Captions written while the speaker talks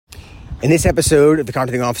In this episode of the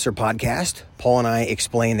Contracting Officer Podcast, Paul and I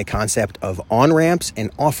explain the concept of on-ramps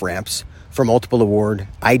and off-ramps for multiple award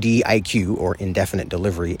IDIQ, or indefinite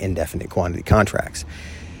delivery, indefinite quantity contracts.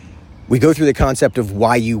 We go through the concept of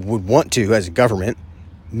why you would want to, as a government,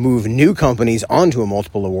 move new companies onto a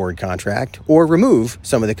multiple award contract or remove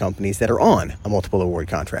some of the companies that are on a multiple award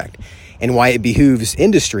contract, and why it behooves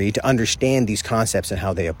industry to understand these concepts and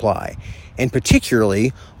how they apply, and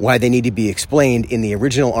particularly why they need to be explained in the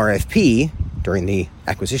original RFP during the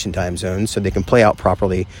acquisition time zones so they can play out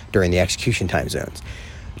properly during the execution time zones.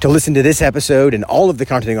 To listen to this episode and all of the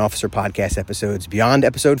Contracting Officer Podcast episodes beyond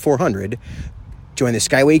episode 400, join the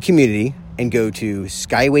Skyway community and go to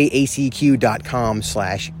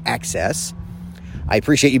skywayacq.com/access. I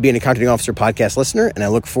appreciate you being a Contracting Officer Podcast listener, and I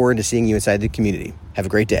look forward to seeing you inside the community. Have a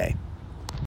great day.